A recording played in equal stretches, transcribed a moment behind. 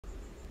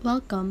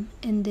Welcome.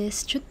 In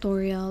this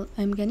tutorial,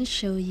 I'm gonna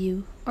show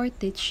you or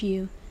teach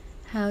you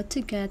how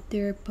to get the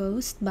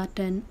repost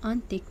button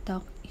on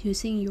TikTok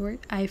using your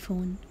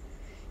iPhone.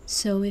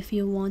 So if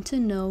you want to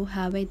know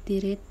how I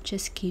did it,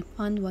 just keep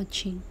on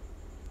watching.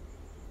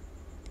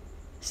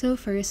 So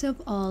first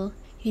of all,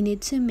 you need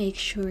to make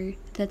sure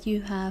that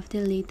you have the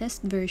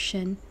latest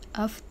version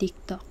of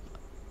TikTok.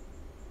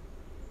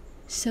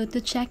 So to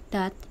check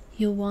that,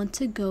 you want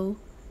to go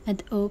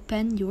and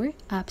open your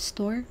App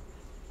Store.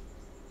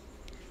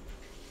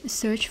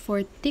 Search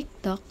for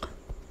TikTok.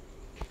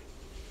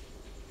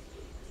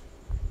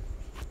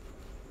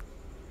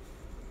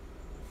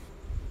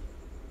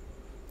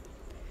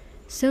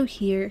 So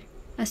here,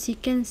 as you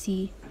can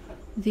see,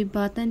 the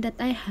button that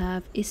I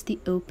have is the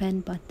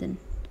open button.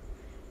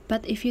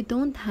 But if you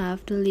don't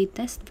have the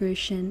latest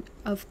version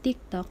of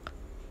TikTok,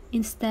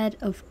 instead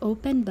of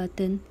open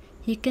button,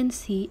 you can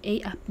see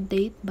a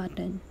update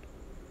button.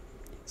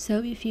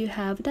 So if you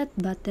have that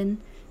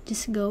button,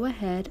 just go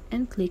ahead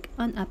and click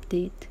on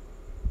update.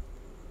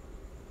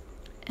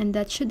 And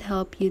that should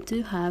help you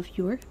to have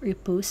your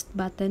repost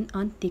button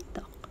on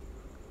TikTok.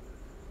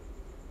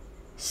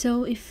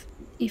 So if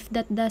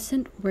that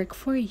doesn't work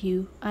for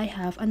you, I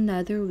have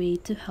another way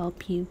to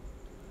help you.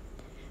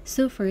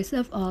 So first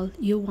of all,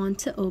 you want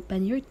to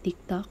open your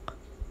TikTok.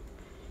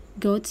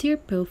 Go to your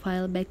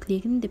profile by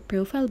clicking the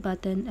profile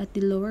button at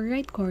the lower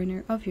right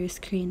corner of your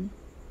screen.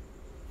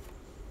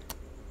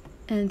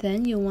 And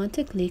then you want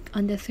to click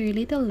on the three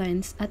little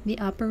lines at the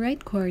upper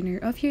right corner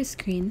of your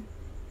screen.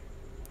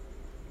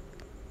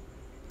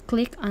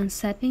 Click on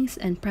Settings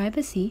and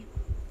Privacy.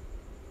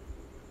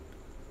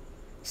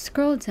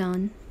 Scroll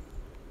down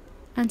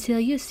until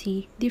you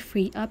see the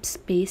Free Up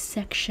Space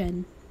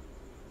section.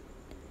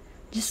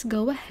 Just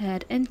go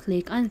ahead and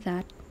click on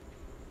that.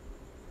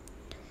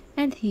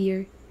 And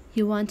here,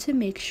 you want to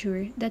make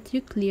sure that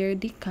you clear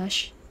the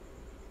cache.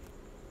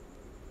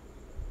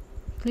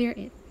 Clear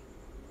it.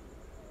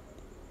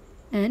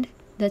 And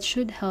that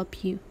should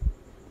help you.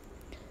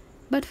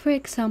 But for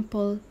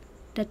example,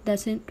 that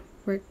doesn't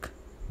work.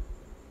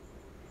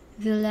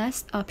 The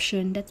last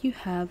option that you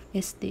have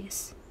is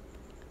this.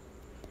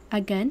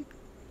 Again,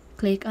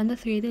 click on the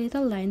three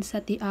little lines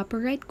at the upper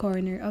right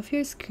corner of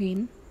your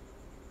screen.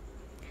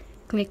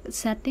 Click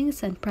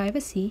Settings and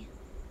Privacy.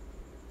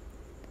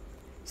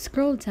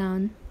 Scroll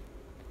down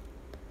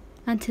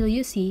until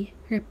you see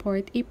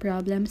Report a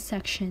Problem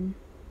section.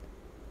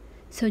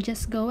 So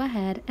just go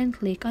ahead and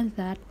click on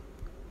that.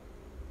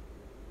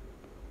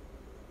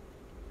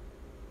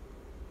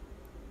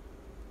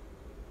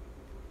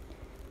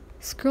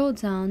 Scroll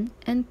down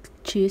and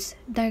choose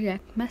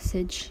Direct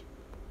Message.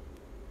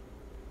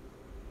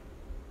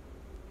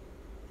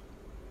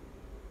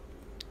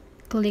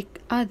 Click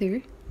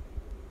Other.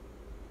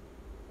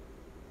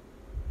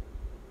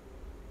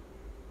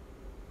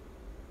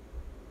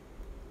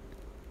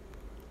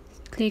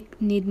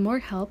 Click Need More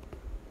Help.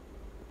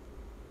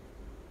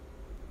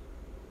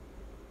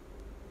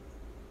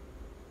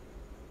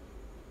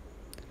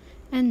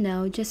 And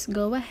now just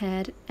go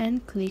ahead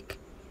and click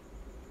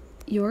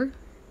your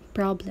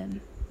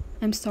problem.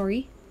 I'm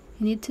sorry,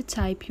 you need to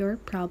type your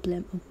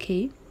problem,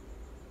 okay?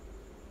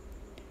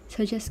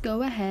 So just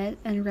go ahead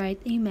and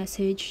write a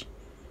message.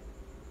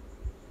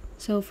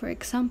 So for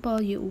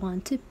example, you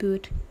want to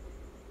put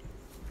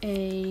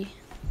you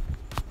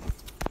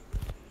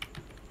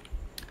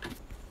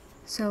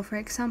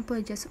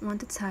just want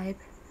to type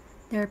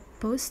their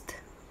post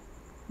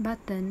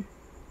button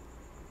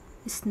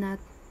is not,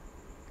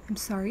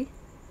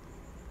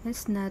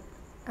 it's not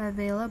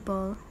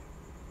available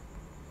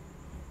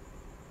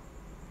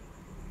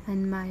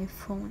on my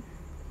phone.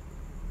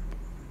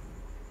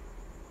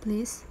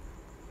 Please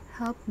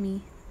help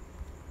me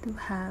to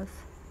have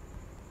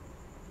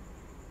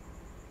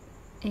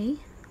a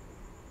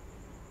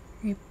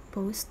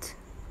repost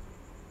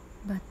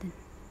button.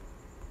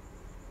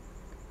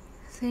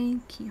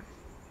 Thank you.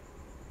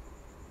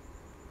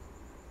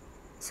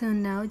 So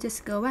now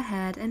just go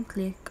ahead and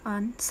click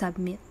on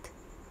Submit.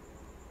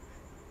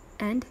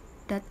 And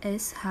that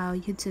is how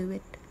you do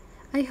it.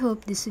 I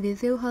hope this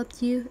video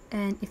helped you,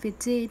 and if it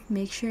did,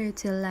 make sure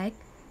to like,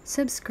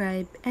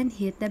 subscribe, and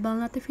hit the bell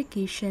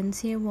notification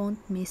so you won't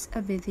miss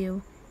a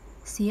video.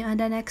 See you on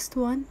the next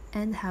one,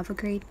 and have a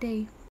great day.